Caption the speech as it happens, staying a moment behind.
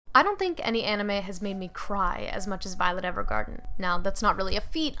I don't think any anime has made me cry as much as Violet Evergarden. Now, that's not really a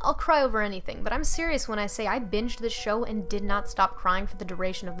feat, I'll cry over anything, but I'm serious when I say I binged this show and did not stop crying for the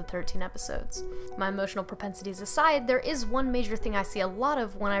duration of the 13 episodes. My emotional propensities aside, there is one major thing I see a lot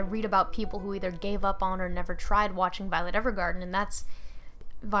of when I read about people who either gave up on or never tried watching Violet Evergarden, and that's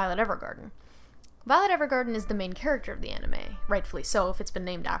Violet Evergarden. Violet Evergarden is the main character of the anime, rightfully so if it's been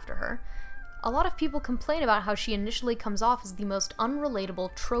named after her. A lot of people complain about how she initially comes off as the most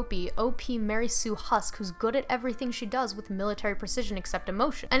unrelatable, tropey, OP Mary Sue husk who's good at everything she does with military precision except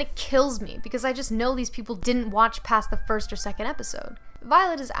emotion. And it kills me, because I just know these people didn't watch past the first or second episode.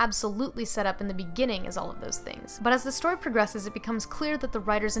 Violet is absolutely set up in the beginning as all of those things, but as the story progresses it becomes clear that the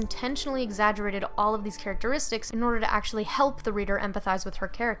writers intentionally exaggerated all of these characteristics in order to actually help the reader empathize with her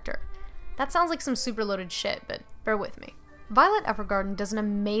character. That sounds like some super loaded shit, but bear with me. Violet Evergarden does an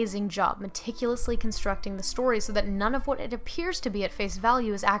amazing job meticulously constructing the story so that none of what it appears to be at face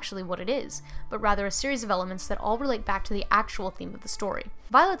value is actually what it is, but rather a series of elements that all relate back to the actual theme of the story.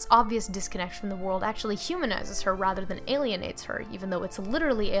 Violet's obvious disconnect from the world actually humanizes her rather than alienates her, even though it's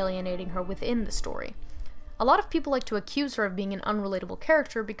literally alienating her within the story. A lot of people like to accuse her of being an unrelatable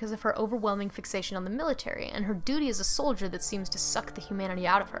character because of her overwhelming fixation on the military and her duty as a soldier that seems to suck the humanity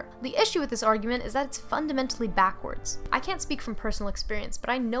out of her. The issue with this argument is that it's fundamentally backwards. I can't speak from personal experience, but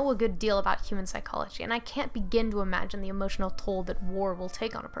I know a good deal about human psychology, and I can't begin to imagine the emotional toll that war will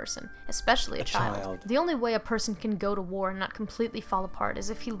take on a person, especially a child. The only way a person can go to war and not completely fall apart is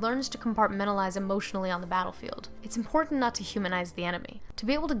if he learns to compartmentalize emotionally on the battlefield. It's important not to humanize the enemy. To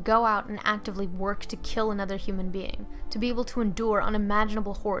be able to go out and actively work to kill another human being, to be able to endure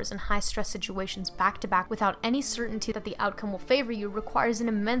unimaginable horrors and high-stress situations back-to-back without any certainty that the outcome will favor you requires an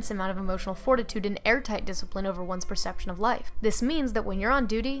immense amount of emotional fortitude and airtight discipline over one's perception of life. This means that when you're on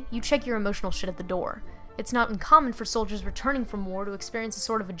duty, you check your emotional shit at the door. It's not uncommon for soldiers returning from war to experience a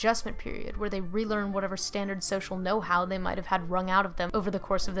sort of adjustment period where they relearn whatever standard social know-how they might have had wrung out of them over the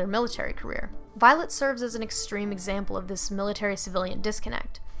course of their military career. Violet serves as an extreme example of this military-civilian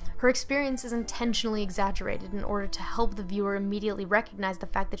disconnect. Her experience is intentionally exaggerated in order to help the viewer immediately recognize the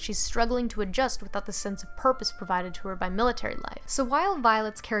fact that she's struggling to adjust without the sense of purpose provided to her by military life. So while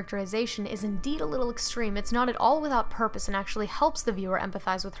Violet's characterization is indeed a little extreme, it's not at all without purpose and actually helps the viewer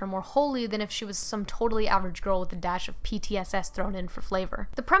empathize with her more wholly than if she was some totally average girl with a dash of PTSS thrown in for flavor.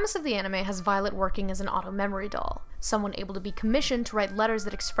 The premise of the anime has Violet working as an auto-memory doll, someone able to be commissioned to write letters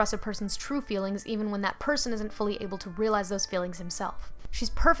that express a person's true feelings even when that person isn't fully able to realize those feelings himself. She's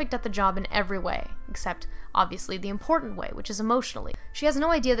perfect at the job in every way, except, obviously, the important way, which is emotionally. She has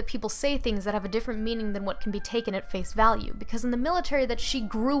no idea that people say things that have a different meaning than what can be taken at face value, because in the military that she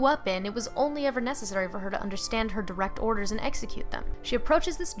grew up in, it was only ever necessary for her to understand her direct orders and execute them. She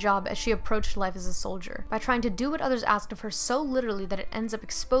approaches this job as she approached life as a soldier, by trying to do what others asked of her so literally that it ends up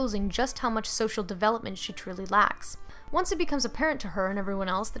exposing just how much social development she truly lacks. Once it becomes apparent to her and everyone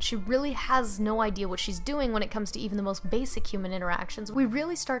else that she really has no idea what she's doing when it comes to even the most basic human interactions, we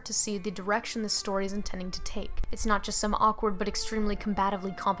really start to see the direction this story is intending to take. It's not just some awkward but extremely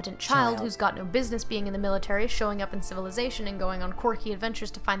combatively competent child who's got no business being in the military, showing up in civilization and going on quirky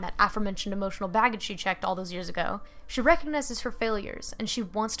adventures to find that aforementioned emotional baggage she checked all those years ago. She recognizes her failures, and she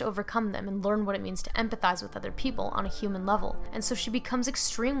wants to overcome them and learn what it means to empathize with other people on a human level, and so she becomes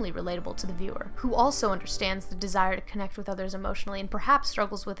extremely relatable to the viewer, who also understands the desire to connect with others emotionally and perhaps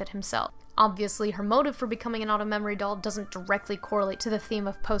struggles with it himself. Obviously, her motive for becoming an auto-memory doll doesn't directly correlate to the theme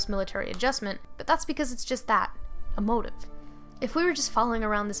of post-military adjustment, but that's because it's just that, a motive. If we were just following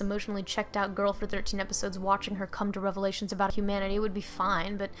around this emotionally checked out girl for 13 episodes watching her come to revelations about humanity, it would be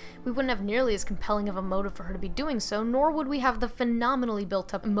fine, but we wouldn't have nearly as compelling of a motive for her to be doing so, nor would we have the phenomenally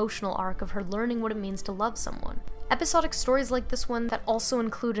built up emotional arc of her learning what it means to love someone. Episodic stories like this one that also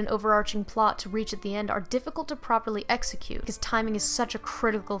include an overarching plot to reach at the end are difficult to properly execute because timing is such a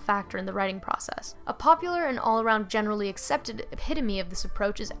critical factor in the writing process. A popular and all-around generally accepted epitome of this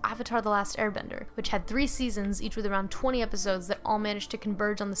approach is Avatar: The Last Airbender, which had 3 seasons, each with around 20 episodes that all managed to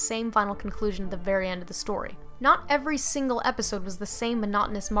converge on the same final conclusion at the very end of the story. Not every single episode was the same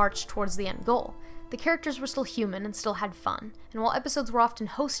monotonous march towards the end goal. The characters were still human and still had fun, and while episodes were often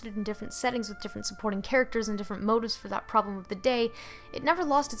hosted in different settings with different supporting characters and different motives for that problem of the day, it never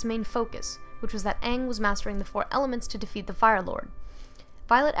lost its main focus, which was that Aang was mastering the 4 elements to defeat the Fire Lord.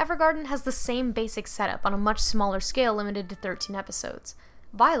 Violet Evergarden has the same basic setup on a much smaller scale limited to 13 episodes.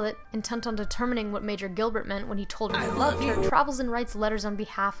 Violet, intent on determining what Major Gilbert meant when he told her he loved her, travels and writes letters on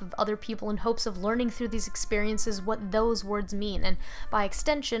behalf of other people in hopes of learning through these experiences what those words mean, and by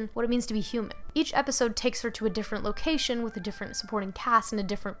extension, what it means to be human. Each episode takes her to a different location with a different supporting cast and a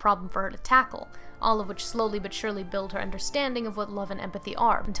different problem for her to tackle, all of which slowly but surely build her understanding of what love and empathy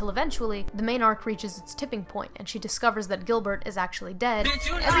are, until eventually, the main arc reaches its tipping point, and she discovers that Gilbert is actually dead,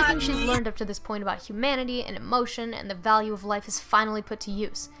 and everything she's learned up to this point about humanity and emotion and the value of life is finally put to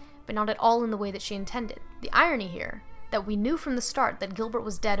use, but not at all in the way that she intended. The irony here, that we knew from the start that Gilbert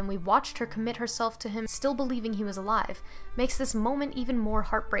was dead and we watched her commit herself to him still believing he was alive, makes this moment even more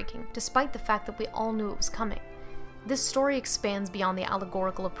heartbreaking, despite the fact that we all knew it was coming. This story expands beyond the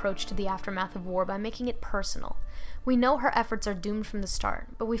allegorical approach to the aftermath of war by making it personal. We know her efforts are doomed from the start,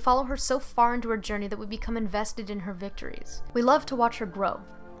 but we follow her so far into her journey that we become invested in her victories. We love to watch her grow.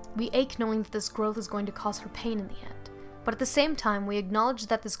 We ache knowing that this growth is going to cause her pain in the end. But at the same time, we acknowledge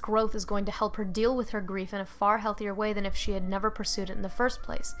that this growth is going to help her deal with her grief in a far healthier way than if she had never pursued it in the first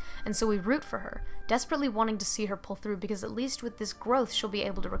place, and so we root for her, desperately wanting to see her pull through because at least with this growth she'll be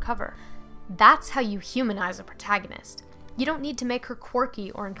able to recover. That's how you humanize a protagonist. You don't need to make her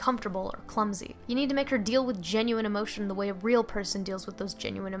quirky or uncomfortable or clumsy. You need to make her deal with genuine emotion the way a real person deals with those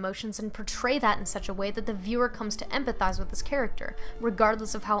genuine emotions and portray that in such a way that the viewer comes to empathize with this character,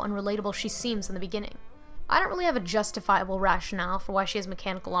 regardless of how unrelatable she seems in the beginning. I don't really have a justifiable rationale for why she has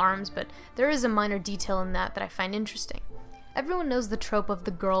mechanical arms, but there is a minor detail in that I find interesting. Everyone knows the trope of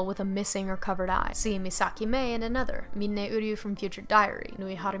the girl with a missing or covered eye. See Misaki Mei and another, Minne Uryu from Future Diary,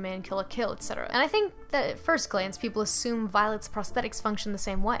 Nui Harume and Kill la Kill, etc. And I think that at first glance people assume Violet's prosthetics function the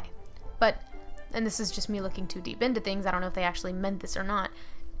same way. But, and this is just me looking too deep into things, I don't know if they actually meant this or not,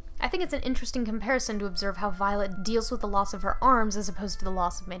 I think it's an interesting comparison to observe how Violet deals with the loss of her arms as opposed to the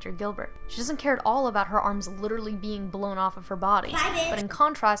loss of Major Gilbert. She doesn't care at all about her arms literally being blown off of her body, but in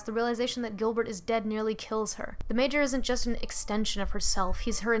contrast, the realization that Gilbert is dead nearly kills her. The Major isn't just an extension of herself,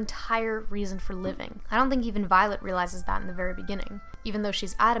 he's her entire reason for living. I don't think even Violet realizes that in the very beginning, even though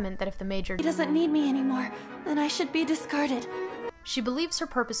she's adamant that if the Major doesn't need me anymore, then I should be discarded. She believes her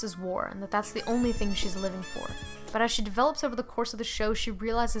purpose is war, and that that's the only thing she's living for. But as she develops over the course of the show, she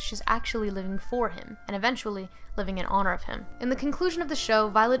realizes she's actually living for him, and eventually, living in honor of him. In the conclusion of the show,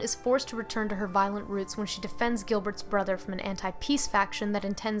 Violet is forced to return to her violent roots when she defends Gilbert's brother from an anti-peace faction that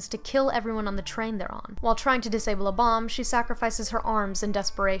intends to kill everyone on the train they're on. While trying to disable a bomb, she sacrifices her arms in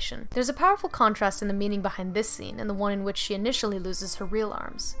desperation. There's a powerful contrast in the meaning behind this scene and the one in which she initially loses her real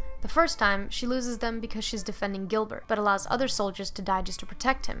arms. The first time, she loses them because she's defending Gilbert, but allows other soldiers to die just to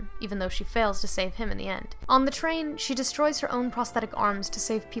protect him, even though she fails to save him in the end. On the train, she destroys her own prosthetic arms to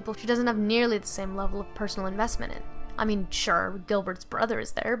save people she doesn't have nearly the same level of personal investment in. I mean, sure, Gilbert's brother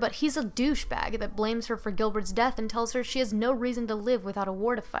is there, but he's a douchebag that blames her for Gilbert's death and tells her she has no reason to live without a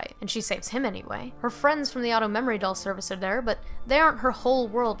war to fight, and she saves him anyway. Her friends from the Auto Memory Doll service are there, but they aren't her whole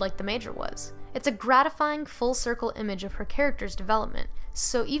world like the Major was. It's a gratifying, full-circle image of her character's development,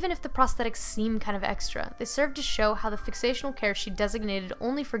 so even if the prosthetics seem kind of extra, they serve to show how the fixational care she designated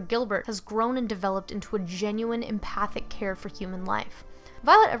only for Gilbert has grown and developed into a genuine, empathic care for human life.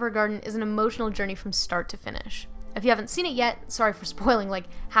 Violet Evergarden is an emotional journey from start to finish. If you haven't seen it yet, sorry for spoiling like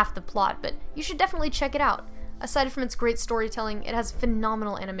half the plot, but you should definitely check it out. Aside from its great storytelling, it has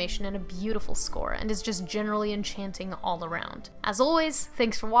phenomenal animation and a beautiful score, and is just generally enchanting all around. As always,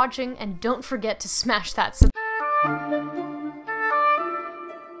 thanks for watching, and don't forget to smash that subscribe.